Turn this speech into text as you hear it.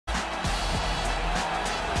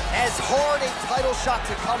As hard a title shot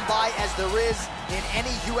to come by as there is in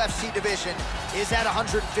any UFC division is at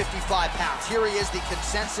 155 pounds. Here he is, the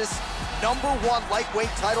consensus #1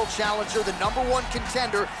 lightweight title challenger, the #1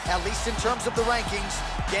 contender, at least in terms of the rankings,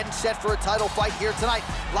 getting set for a title fight here tonight.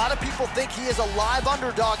 A lot of people think he is a live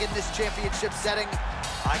underdog in this championship setting.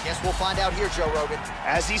 I guess we'll find out here, Joe Rogan.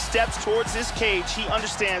 As he steps towards this cage, he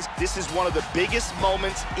understands this is one of the biggest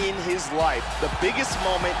moments in his life, the biggest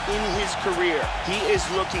moment in his career. He is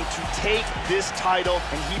looking to take this title,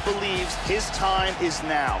 and he believes his time is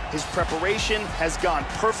now. His preparation has gone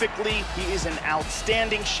perfectly. He is in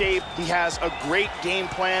outstanding shape. He has a great game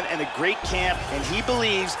plan and a great camp, and he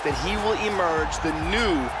believes that he will emerge the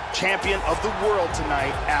new champion of the world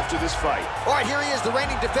tonight after this fight. All right, here he is, the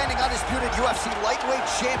reigning, defending, undisputed UFC lightweight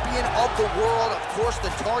champion of the world. Of course, the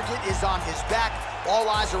target is on his back. All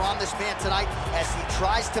eyes are on this man tonight as he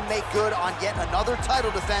tries to make good on yet another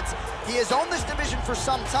title defense. He has owned this division for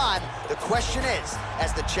some time. The question is,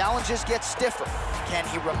 as the challenges get stiffer, can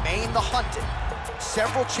he remain the hunted?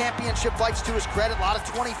 Several championship fights to his credit, a lot of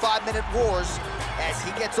 25-minute wars. As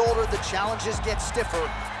he gets older, the challenges get stiffer.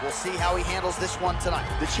 We'll see how he handles this one tonight.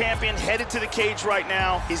 The champion headed to the cage right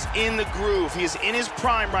now is in the groove. He is in his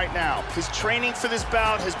prime right now. His training for this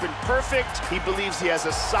bout has been perfect. He believes he has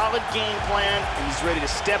a solid game plan, and he's ready to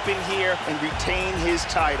step in here and retain his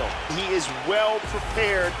title. He is well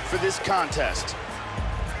prepared for this contest.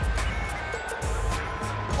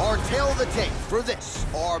 Our tail of the tape for this,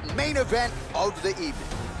 our main event of the evening.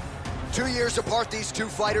 2 years apart, these two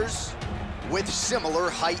fighters with similar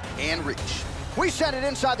height and reach. We send it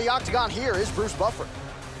inside the octagon. Here is Bruce Buffer.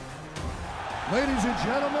 Ladies and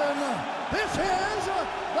gentlemen, this is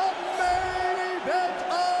the main event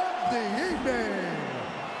of the evening.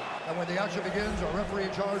 And when the action begins, our referee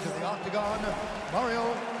in charge of the octagon,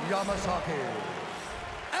 Mario Yamasaki.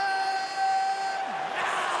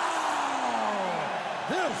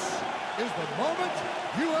 This is the moment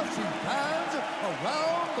UFC fans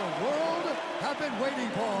around the world have been waiting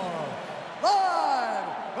for. Live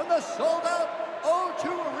from the sold-out O2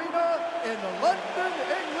 Arena in London,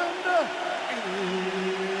 England,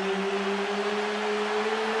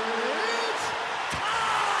 it's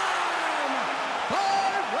time!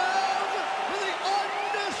 5 rounds for the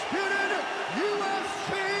undisputed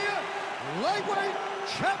UFC Lightweight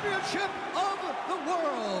Championship of the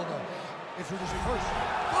World. Introducing first,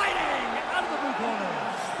 fighting out of the blue corner.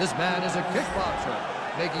 This man is a kickboxer,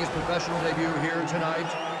 making his professional debut here tonight.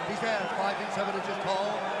 He stands 5 feet 7 inches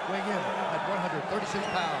tall, weighing in at 136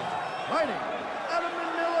 pounds. Fighting out of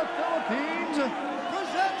Manila, Philippines,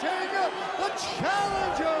 presenting the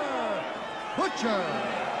challenger, Butcher.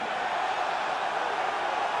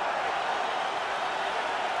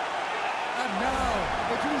 And now,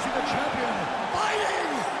 introducing the champion,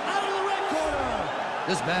 fighting out of the red corner.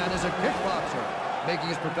 This man is a kickboxer, making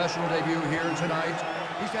his professional debut here tonight.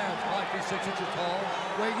 He stands 5 feet 6 inches tall,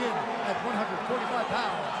 weighing in at 145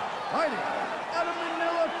 pounds. Fighting out of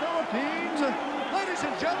Manila, Philippines, ladies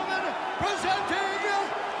and gentlemen, presenting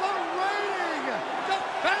the reigning,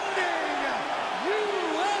 defending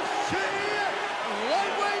UFC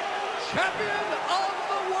lightweight champion of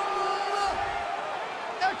the world,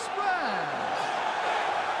 Express.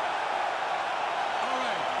 All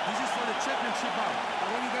right, this is for the championship bout. I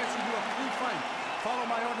want you guys to do a full fight. Follow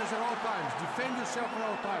my orders at all times. Defend yourself at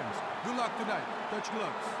all times. Good luck tonight. Touch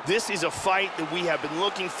gloves. This is a fight that we have been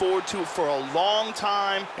looking forward to for a long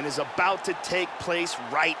time and is about to take place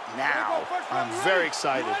right now. I'm very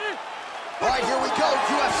excited. All right, here we go.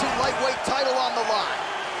 UFC lightweight title on the line.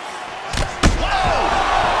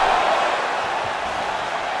 Whoa!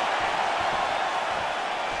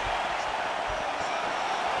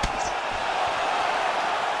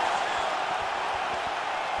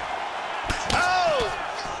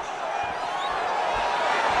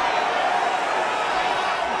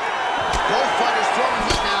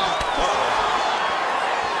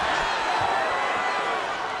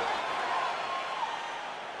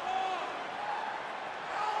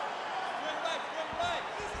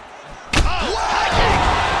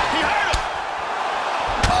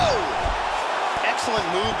 Excellent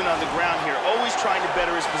movement on the ground here, always trying to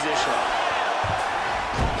better his position.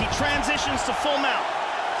 He transitions to full mount.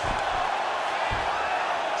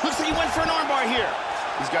 Looks like he went for an armbar here.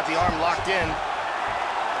 He's got the arm locked in.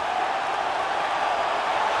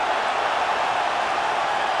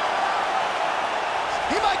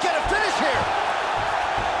 He might get a finish here.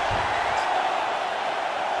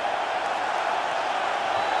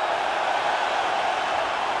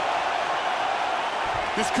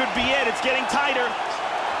 This could be it. It's getting tighter.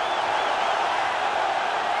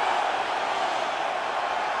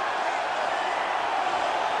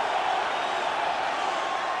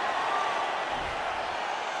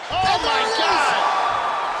 Oh, my God!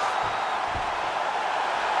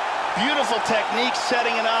 Beautiful technique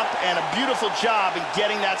setting it up, and a beautiful job in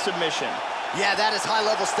getting that submission. Yeah, that is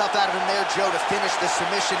high-level stuff out of him there, Joe, to finish the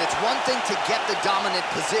submission. It's one thing to get the dominant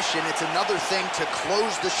position. It's another thing to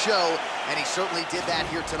close the show, and he certainly did that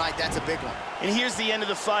here tonight. That's a big one. And here's the end of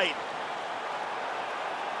the fight.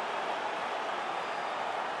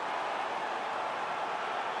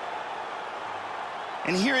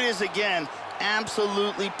 And here it is again,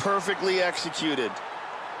 absolutely perfectly executed.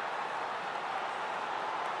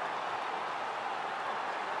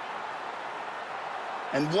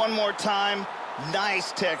 And one more time,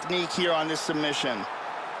 nice technique here on this submission.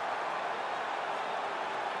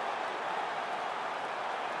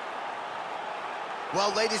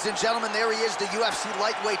 Well, ladies and gentlemen, there he is, the UFC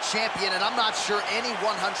lightweight champion, and I'm not sure any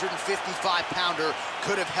 155-pounder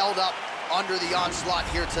could have held up under the onslaught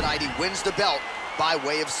here tonight. He wins the belt by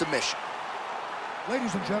way of submission.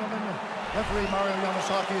 Ladies and gentlemen, referee Mario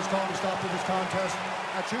Yamasaki is calling a stop to this contest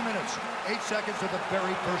at 2 minutes, 8 seconds of the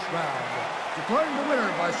very first round. Declaring the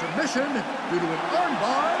winner by submission due to an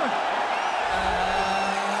armbar, and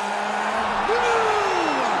new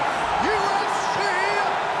UFC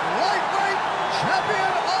lightweight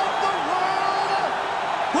champion of the world,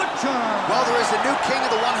 Butcher. Well, there is a new king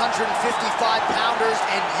of the 155-pounders,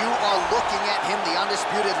 and you are looking at him, the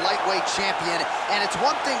undisputed lightweight champion. And it's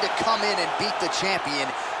one thing to come in and beat the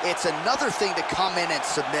champion. It's another thing to come in and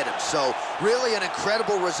submit him. So really an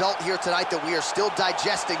incredible result here tonight that we are still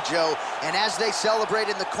digesting, Joe. And as they celebrate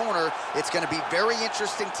in the corner, it's going to be very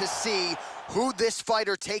interesting to see who this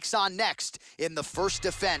fighter takes on next in the first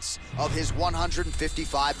defense of his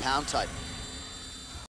 155-pound title.